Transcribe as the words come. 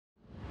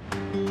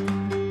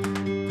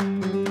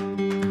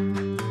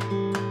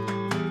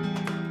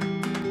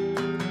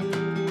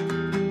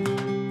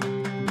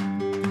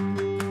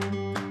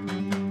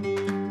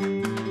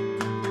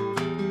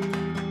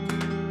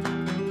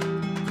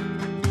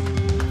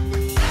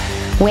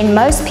When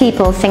most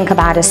people think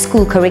about a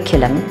school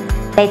curriculum,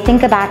 they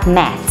think about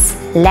maths,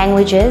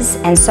 languages,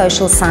 and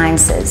social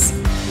sciences.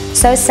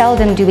 So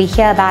seldom do we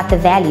hear about the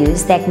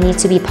values that need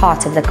to be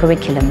part of the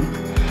curriculum.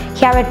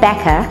 Here at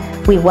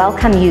Bekker, we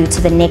welcome you to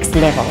the next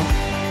level,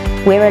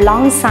 where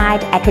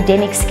alongside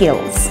academic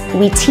skills,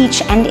 we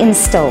teach and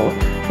instill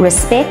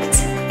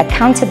respect,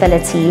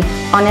 accountability,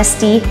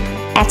 honesty,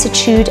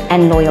 attitude,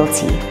 and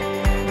loyalty.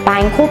 By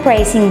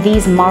incorporating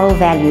these moral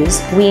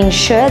values, we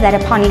ensure that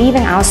upon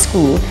leaving our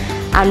school,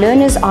 our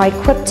learners are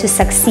equipped to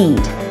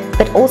succeed,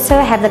 but also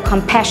have the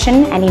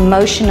compassion and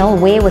emotional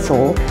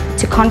wherewithal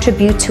to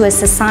contribute to a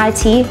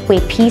society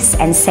where peace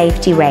and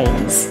safety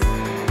reigns.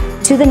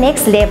 To the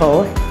next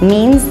level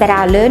means that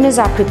our learners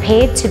are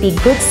prepared to be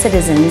good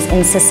citizens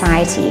in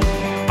society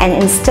and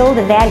instill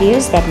the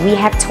values that we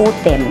have taught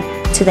them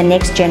to the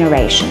next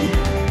generation.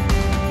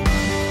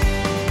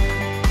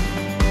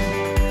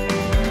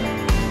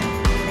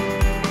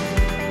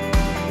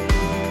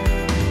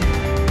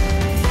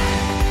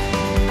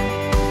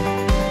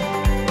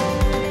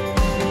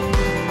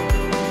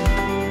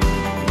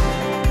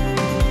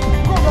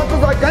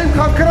 Game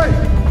gaan kry.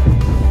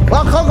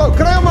 Wag gou,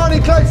 kry hom aan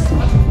die kluis.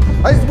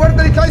 Hy is oor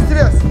by die kluis te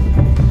wees.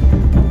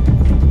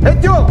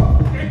 Het jy?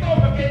 Get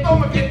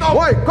hom.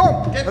 Hoi, kom,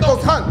 laat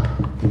ons gaan.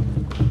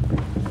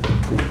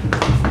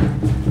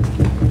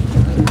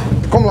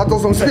 Kom, laat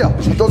ons speel.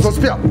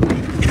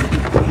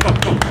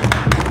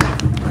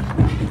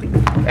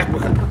 Ek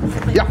begin.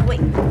 Ja.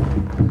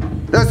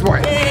 Dis mooi.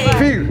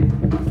 4.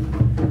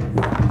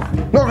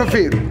 Nog 'n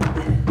 4.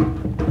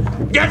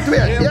 Yes, 2.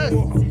 Yes.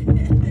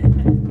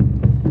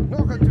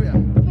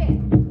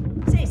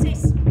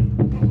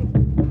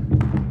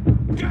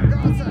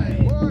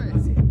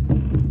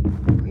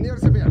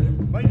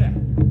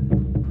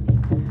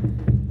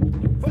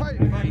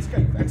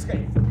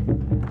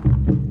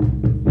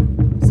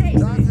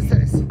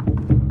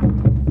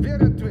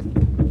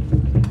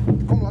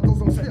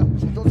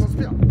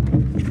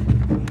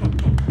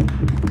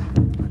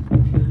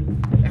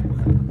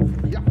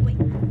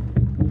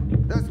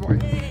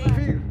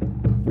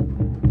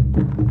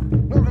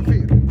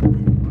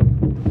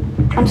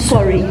 I'm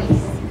sorry,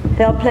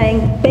 they're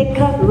playing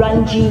Bekker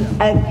Runji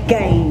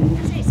again.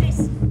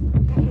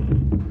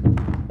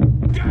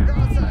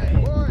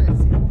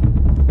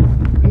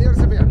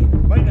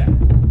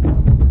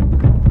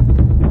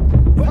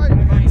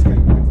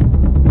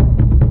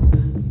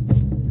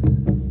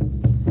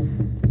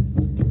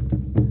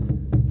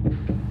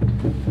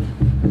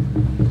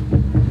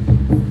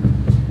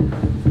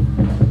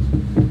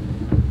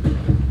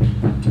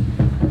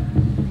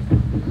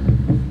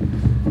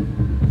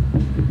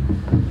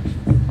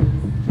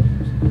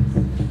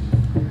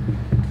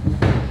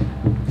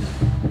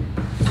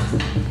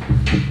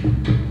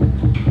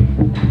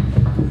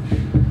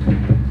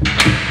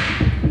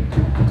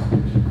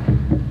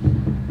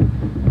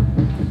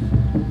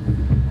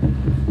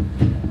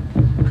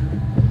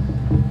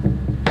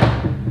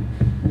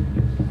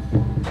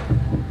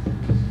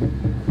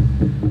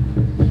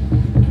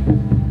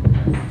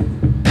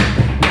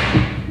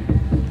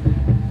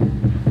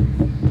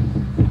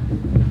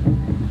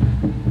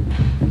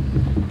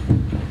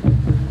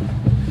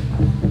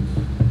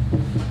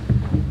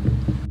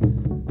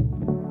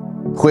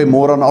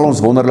 Goeiemôre aan al ons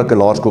wonderlike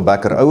Laerskool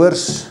Bekker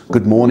ouers.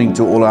 Good morning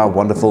to all our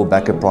wonderful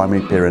Bekker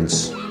primary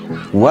parents.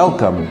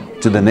 Welcome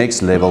to the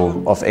next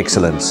level of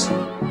excellence.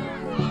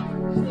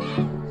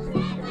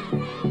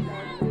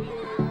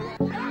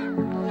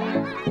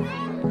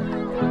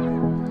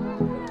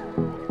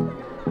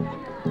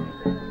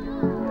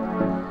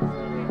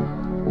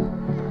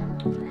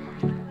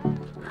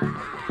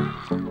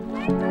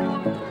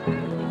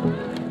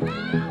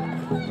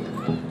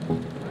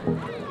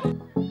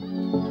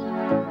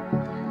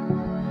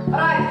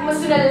 Right, ons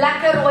doen 'n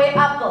lekker rooi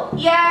appel.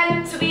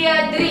 1,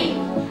 2, 3.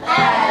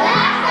 'n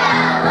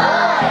lekker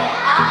rooi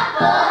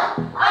appel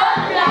om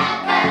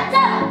lekker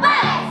te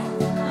byt.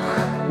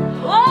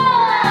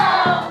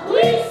 Wow,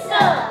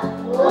 wissel.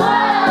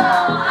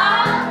 Wow,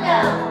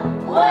 ander.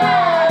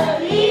 Wow,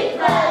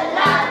 lieve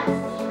land.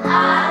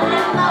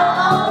 Allemaal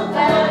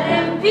over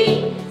en wie.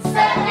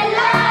 Sit 'n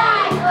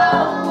lijn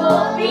op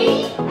kopie.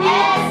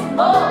 Es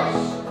mos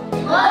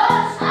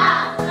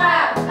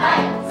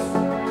afgebyt.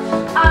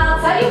 I'll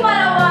tell you what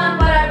I want,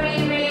 what I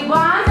really, really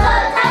want. So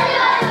tell you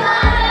what you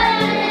want, what I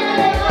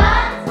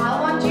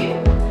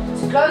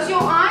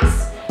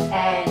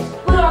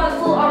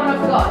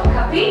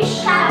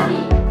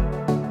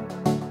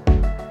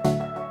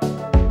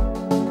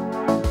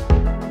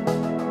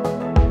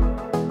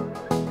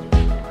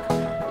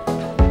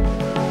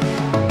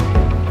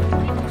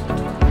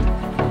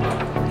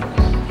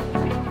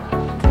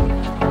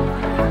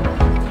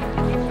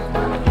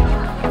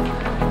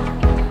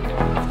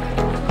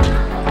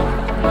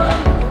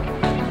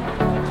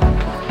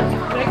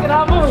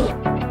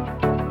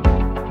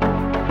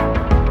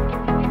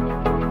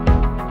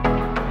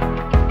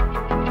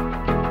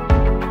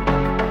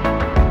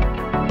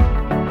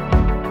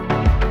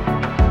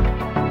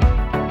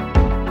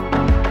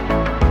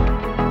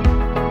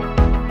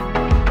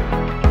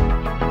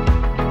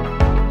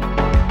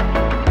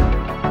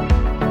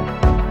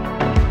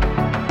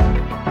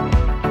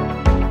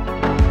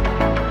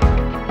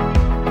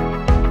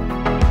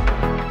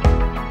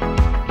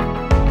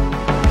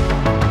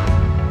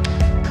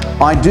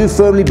I do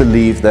firmly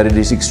believe that it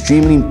is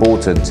extremely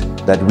important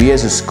that we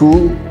as a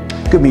school,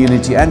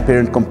 community and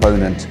parent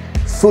component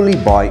fully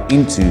buy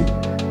into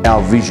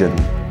our vision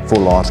for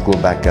Laerskool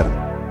Bekker.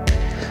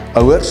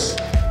 Ouers,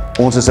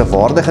 ons is 'n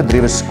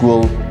waardegedrewe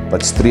skool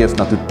wat streef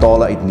na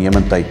totale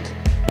uitnemendheid.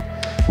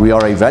 We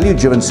are a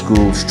value-driven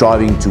school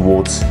striving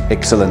towards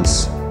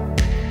excellence.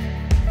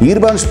 Hier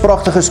by ons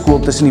pragtige skool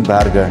tussen die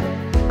berge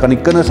kan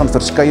die kinders aan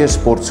verskeie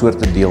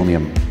sportsoorte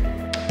deelneem.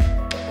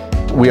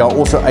 We are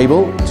also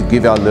able to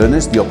give our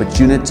learners the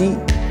opportunity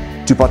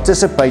to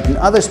participate in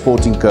other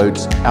sporting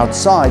codes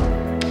outside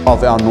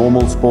of our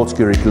normal sports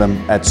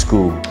curriculum at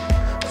school.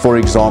 For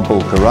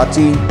example,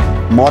 karate,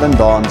 modern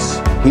dance,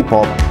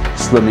 hip-hop,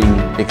 swimming,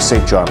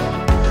 etc.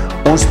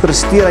 Ons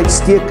presteer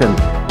uitstekend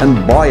in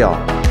baie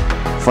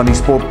van die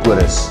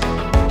sportkodes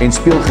en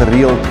speel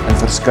gereeld in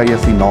verskeie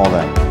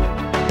finale.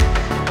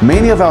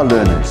 Many of our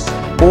learners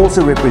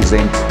also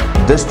represent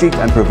district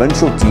and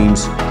provincial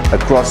teams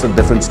across the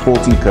different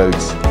sporting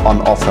codes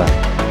on offer.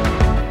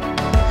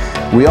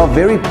 We are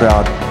very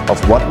proud of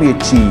what we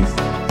achieve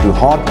through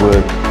hard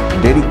work,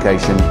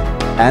 dedication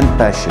and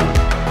passion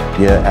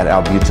here at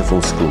our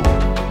beautiful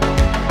school.